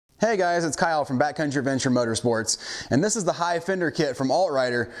Hey guys, it's Kyle from Backcountry Adventure Motorsports, and this is the high fender kit from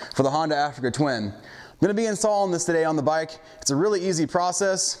AltRider for the Honda Africa Twin. I'm going to be installing this today on the bike. It's a really easy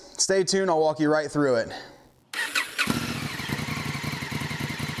process. Stay tuned, I'll walk you right through it.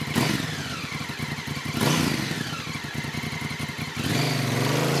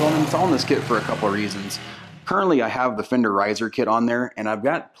 So I'm installing this kit for a couple of reasons. Currently I have the fender riser kit on there, and I've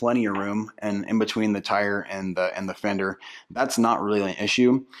got plenty of room and in between the tire and the fender. That's not really an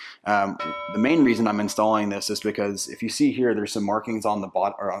issue. The main reason I'm installing this is because if you see here, there's some markings on the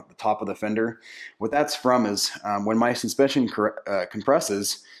bottom or on the top of the fender. What that's from is when my suspension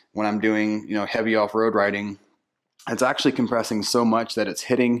compresses, when I'm doing heavy off-road riding, it's actually compressing so much that it's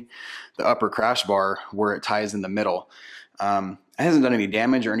hitting the upper crash bar where it ties in the middle. It hasn't done any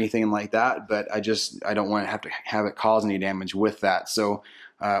damage or anything like that, but I don't want to have it cause any damage with that. So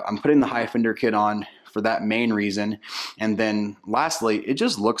I'm putting the high fender kit on for that main reason. And then lastly, it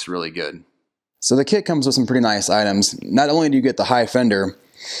just looks really good. So the kit comes with some pretty nice items. Not only do you get the high fender,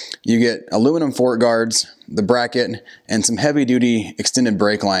 you get aluminum fork guards, the bracket, and some heavy duty extended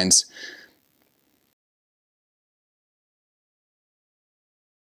brake lines.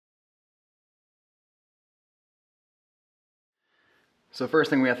 So first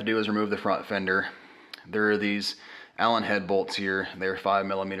thing we have to do is remove the front fender. There are these Allen head bolts here. They're 5mm.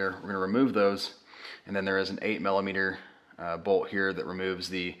 We're going to remove those. And then there is an 8mm bolt here that removes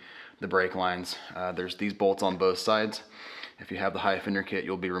the brake lines. There's these bolts on both sides. If you have the high fender kit,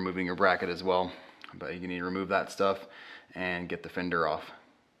 you'll be removing your bracket as well. But you need to remove that stuff and get the fender off.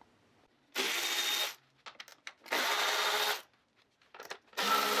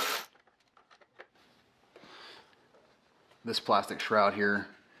 This plastic shroud here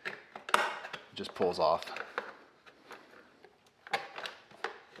just pulls off.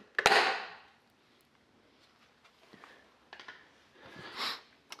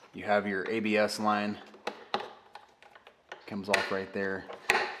 You have your ABS line, comes off right there,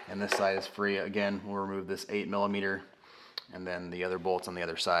 and this side is free. Again, we'll remove this 8mm and then the other bolts on the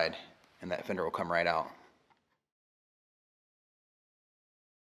other side, and that fender will come right out.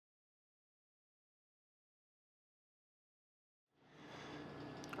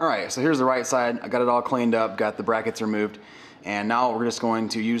 Alright, so here's the right side. I got it all cleaned up, got the brackets removed, and now we're just going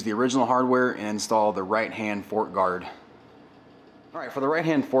to use the original hardware and install the right hand fork guard. Alright, for the right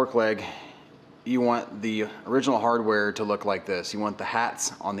hand fork leg, you want the original hardware to look like this. You want the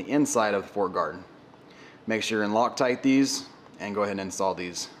hats on the inside of the fork guard. Make sure and Loctite these and go ahead and install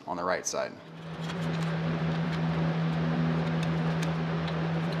these on the right side.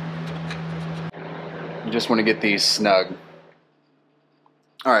 You just want to get these snug.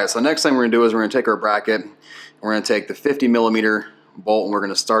 Alright, so next thing we're going to do is we're going to take our bracket, and we're going to take the 50mm bolt and we're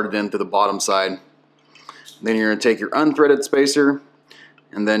going to start it in through the bottom side. Then you're going to take your unthreaded spacer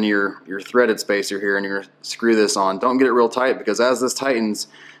and then your threaded spacer here, and you're going to screw this on. Don't get it real tight, because as this tightens,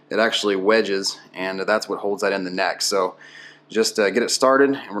 it actually wedges, and that's what holds that in the neck. So just get it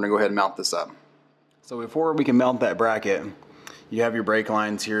started, and we're going to go ahead and mount this up. So before we can mount that bracket, you have your brake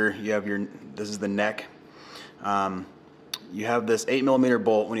lines here. You have this is the neck. You have this 8mm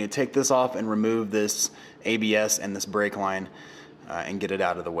bolt. When you take this off and remove this ABS and this brake line and get it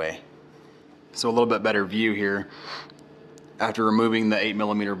out of the way. So a little bit better view here. After removing the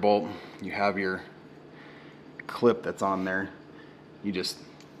 8mm bolt, you have your clip that's on there. This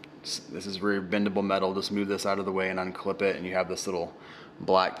is very bendable metal. Just move this out of the way and unclip it, and you have this little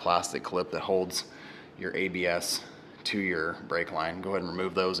black plastic clip that holds your ABS to your brake line. Go ahead and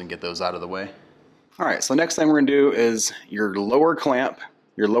remove those and get those out of the way. Alright, so next thing we're going to do is your lower clamp,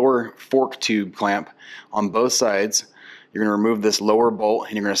 your lower fork tube clamp on both sides. You're going to remove this lower bolt,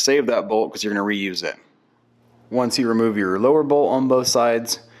 and you're going to save that bolt because you're going to reuse it. Once you remove your lower bolt on both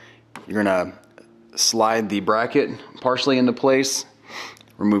sides, you're going to slide the bracket partially into place,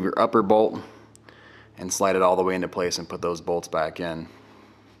 remove your upper bolt, and slide it all the way into place and put those bolts back in.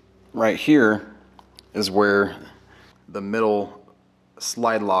 Right here is where the middle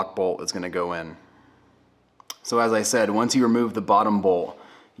slide lock bolt is going to go in. So as I said, once you remove the bottom bolt,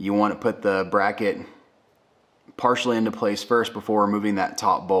 you want to put the bracket partially into place first before removing that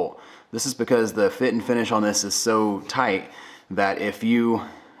top bolt. This is because the fit and finish on this is so tight that if you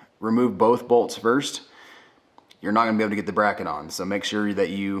remove both bolts first, you're not going to be able to get the bracket on. So make sure that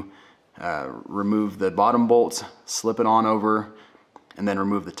you remove the bottom bolts, slip it on over, and then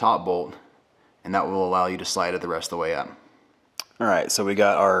remove the top bolt, and that will allow you to slide it the rest of the way up. Alright, so we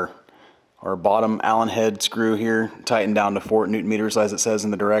got our bottom Allen head screw here tightened down to 4 Nm as it says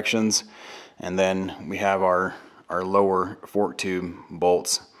in the directions, and then we have our lower fork tube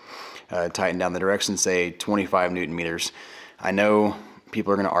bolts tightened down the directions say 25 Nm. I know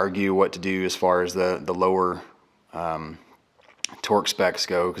people are going to argue what to do as far as the lower torque specs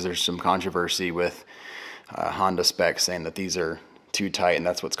go, because there's some controversy with Honda specs saying that these are too tight and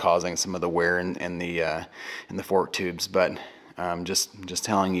that's what's causing some of the wear in the fork tubes. But just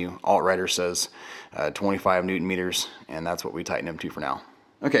telling you, AltRider says 25 Newton meters, and that's what we tighten them to for now.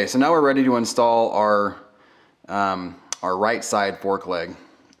 Okay, so now we're ready to install our right side fork leg,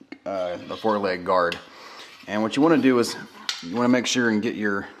 the fork leg guard. And what you want to do is you want to make sure and get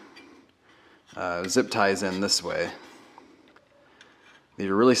your zip ties in this way. These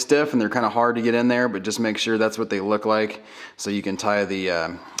are really stiff and they're kind of hard to get in there, but just make sure that's what they look like so you can tie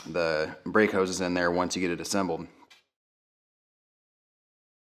the brake hoses in there once you get it assembled.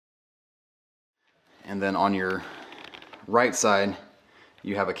 And then on your right side,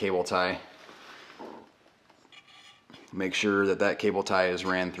 you have a cable tie. Make sure that that cable tie is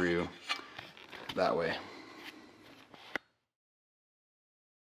ran through that way.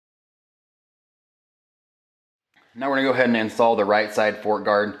 Now we're going to go ahead and install the right side fork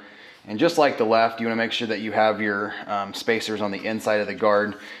guard. And just like the left, you want to make sure that you have your spacers on the inside of the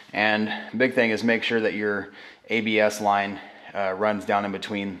guard. And the big thing is make sure that your ABS line runs down in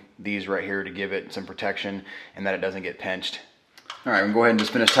between these right here to give it some protection and that it doesn't get pinched. All right, we'll go ahead and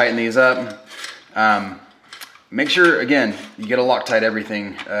just finish tightening these up. Make sure, again, you get to Loctite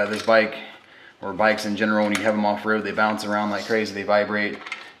everything. This bike, or bikes in general, when you have them off road, they bounce around like crazy, they vibrate,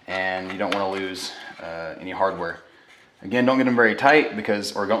 and you don't want to lose any hardware. Again, don't get them very tight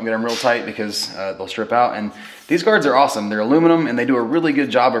or don't get them real tight because they'll strip out. And these guards are awesome. They're aluminum and they do a really good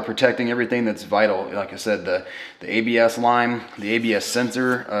job of protecting everything that's vital. Like I said, the ABS line, the ABS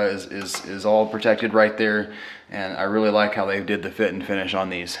sensor is all protected right there. And I really like how they did the fit and finish on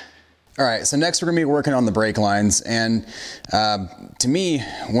these. All right, so next we're gonna be working on the brake lines. And to me,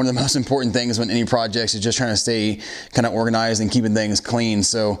 one of the most important things when any projects is just trying to stay kind of organized and keeping things clean.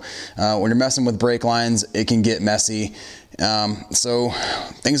 So when you're messing with brake lines, it can get messy. So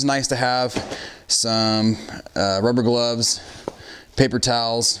things nice to have: some rubber gloves, paper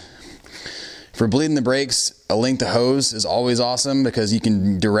towels. For bleeding the brakes, a length of hose is always awesome because you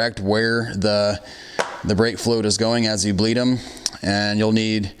can direct where the brake fluid is going as you bleed them. And you'll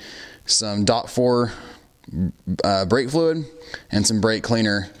need some .4 brake fluid and some brake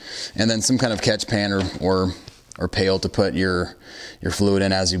cleaner, and then some kind of catch pan or pail to put your fluid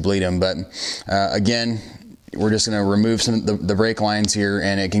in as you bleed them. But again, we're just going to remove some of the brake lines here,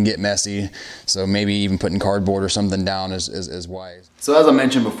 and it can get messy, so maybe even putting cardboard or something down is wise. So as I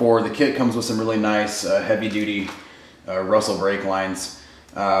mentioned before, the kit comes with some really nice heavy duty Russell brake lines.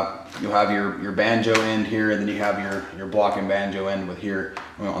 You'll have your banjo end here, and then you have your block and banjo end with here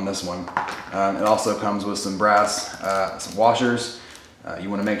on this one. It also comes with some brass some washers. You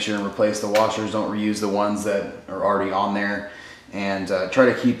want to make sure and replace the washers. Don't reuse the ones that are already on there. And try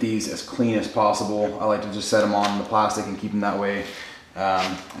to keep these as clean as possible. I like to just set them on the plastic and keep them that way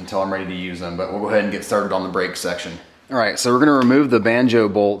until I'm ready to use them. But we'll go ahead and get started on the brake section. All right, so we're going to remove the banjo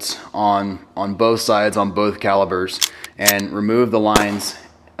bolts on both sides, on both calibers, and remove the lines.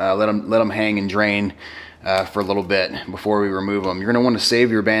 Let them hang and drain for a little bit before we remove them. You're going to want to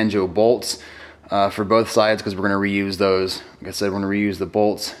save your banjo bolts for both sides because we're going to reuse those. Like I said, we're going to reuse the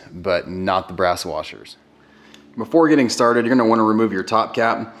bolts, but not the brass washers. Before getting started, you're going to want to remove your top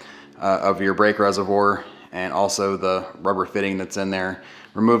cap of your brake reservoir and also the rubber fitting that's in there.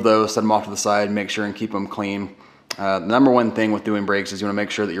 Remove those, set them off to the side, make sure and keep them clean. The number one thing with doing brakes is you want to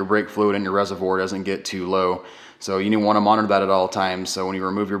make sure that your brake fluid in your reservoir doesn't get too low. So you want to monitor that at all times. So when you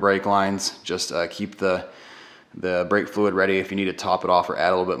remove your brake lines, just keep the brake fluid ready if you need to top it off or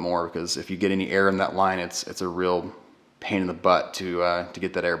add a little bit more, because if you get any air in that line, it's a real pain in the butt to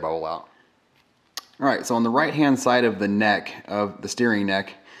get that air bubble out. All right, so on the right-hand side of the neck, of the steering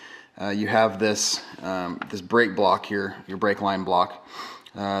neck, you have this this brake block here, your brake line block.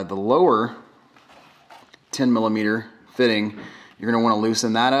 The lower 10mm fitting, you're going to want to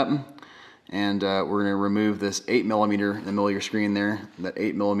loosen that up, and we're going to remove this 8mm in the middle of your screen there, that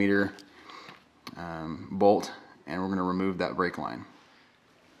 8mm bolt, and we're going to remove that brake line.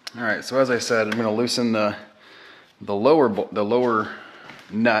 All right, so as I said, I'm going to loosen the lower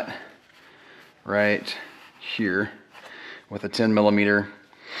nut right here with a 10mm.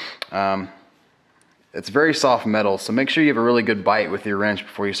 It's very soft metal, so make sure you have a really good bite with your wrench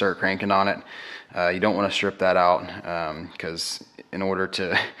before you start cranking on it. You don't want to strip that out because in order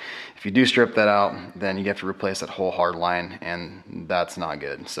to, if you do strip that out, then you have to replace that whole hard line, and that's not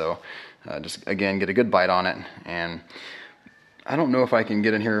good. So just again, get a good bite on it. And I don't know if I can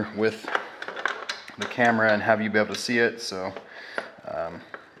get in here with the camera and have you be able to see it, so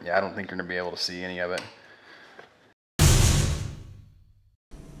yeah, I don't think you're going to be able to see any of it.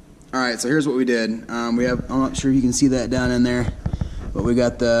 Alright, so here's what we did. I'm not sure you can see that down in there, but we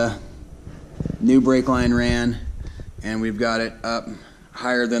got the new brake line ran, and we've got it up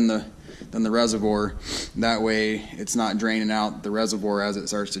higher than the reservoir. That way it's not draining out the reservoir as it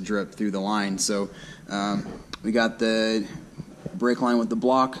starts to drip through the line. So we got the brake line with the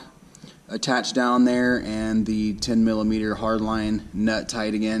block attached down there and the 10mm hardline nut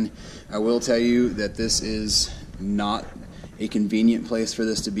tight again. I will tell you that this is not a convenient place for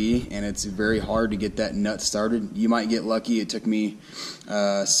this to be, and it's very hard to get that nut started. You might get lucky. It took me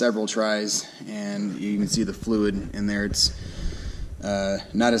several tries, and you can see the fluid in there. It's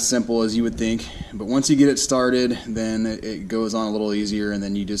not as simple as you would think, but once you get it started, then it goes on a little easier, and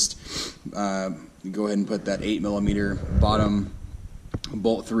then you just go ahead and put that 8mm bottom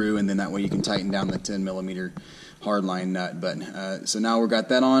bolt through, and then that way you can tighten down the 10mm hardline nut. But so now we've got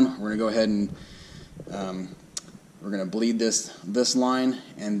that on. We're gonna go ahead and we're going to bleed this line,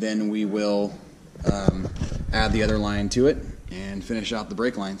 and then we will add the other line to it and finish out the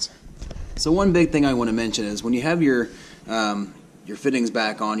brake lines. So one big thing I want to mention is when you have your fittings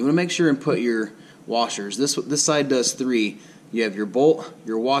back on, you want to make sure and put your washers. This side does 3. You have your bolt,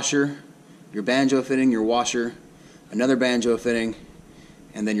 your washer, your banjo fitting, your washer, another banjo fitting,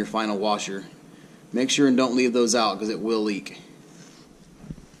 and then your final washer. Make sure and don't leave those out because it will leak.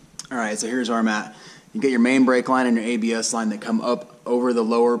 Alright, so here's where I'm at. You get your main brake line and your ABS line that come up over the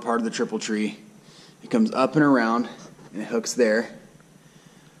lower part of the triple tree. It comes up and around, and it hooks there.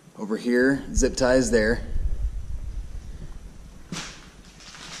 Over here, zip ties there.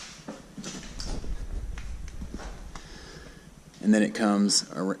 And then it comes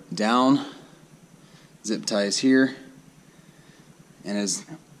down, zip ties here, and is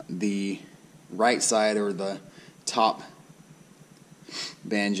the right side or the top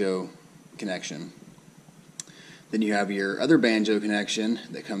banjo connection. Then you have your other banjo connection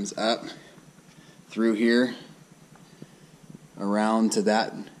that comes up through here around to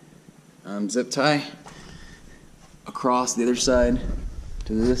that zip tie, across the other side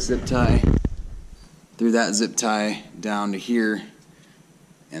to this zip tie, through that zip tie down to here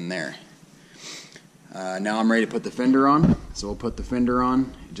and there. Now I'm ready to put the fender on, so we'll put the fender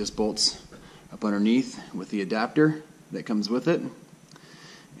on. It just bolts up underneath with the adapter that comes with it,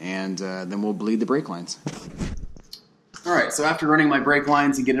 and then we'll bleed the brake lines. Alright, so after running my brake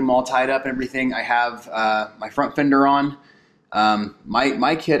lines and getting them all tied up and everything, I have my front fender on.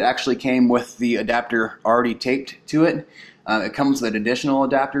 My kit actually came with the adapter already taped to it. It comes with an additional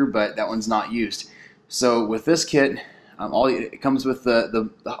adapter, but that one's not used. So with this kit, it comes with the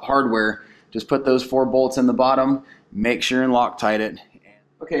hardware. Just put those 4 bolts in the bottom, make sure and Loctite it.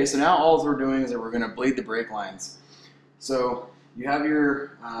 Okay, so now all we're doing is that we're going to bleed the brake lines. So you have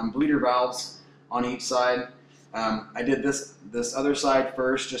your bleeder valves on each side. I did this other side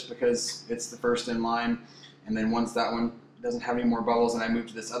first just because it's the first in line, and then once that one doesn't have any more bubbles, then I move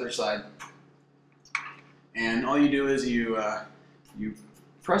to this other side. And all you do is you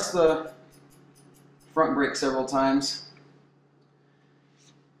press the front brake several times.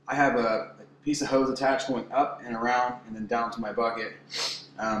 I have a piece of hose attached going up and around and then down to my bucket.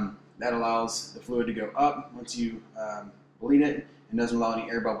 That allows the fluid to go up once you bleed it, and doesn't allow any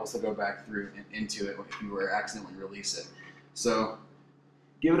air bubbles to go back through and into it if you were to accidentally release it. So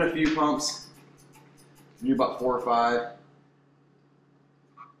give it a few pumps, do about 4 or 5,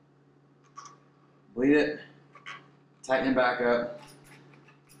 bleed it, tighten it back up,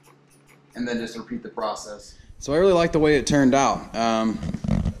 and then just repeat the process. So I really like the way it turned out.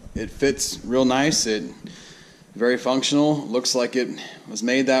 It fits real nice. It's very functional. Looks like it was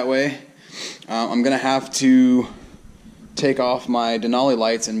made that way. I'm gonna have to take off my Denali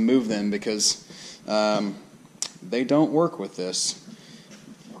lights and move them because they don't work with this.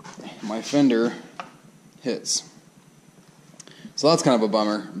 My fender hits. So that's kind of a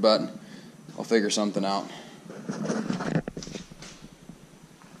bummer, but I'll figure something out.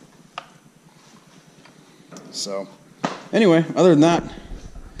 So anyway, other than that,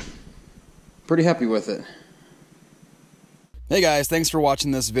 pretty happy with it. Hey guys, thanks for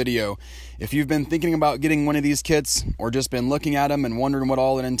watching this video. If you've been thinking about getting one of these kits or just been looking at them and wondering what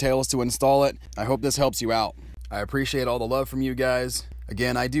all it entails to install it, I hope this helps you out. I appreciate all the love from you guys.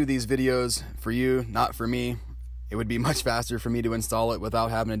 Again, I do these videos for you, not for me. It would be much faster for me to install it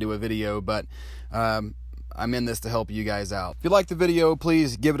without having to do a video, but I'm in this to help you guys out. If you like the video,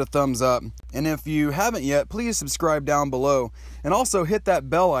 please give it a thumbs up. And if you haven't yet, please subscribe down below. And also hit that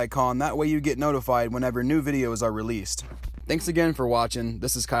bell icon, that way you get notified whenever new videos are released. Thanks again for watching.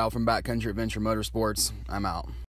 This is Kyle from Backcountry Adventure Motorsports. I'm out.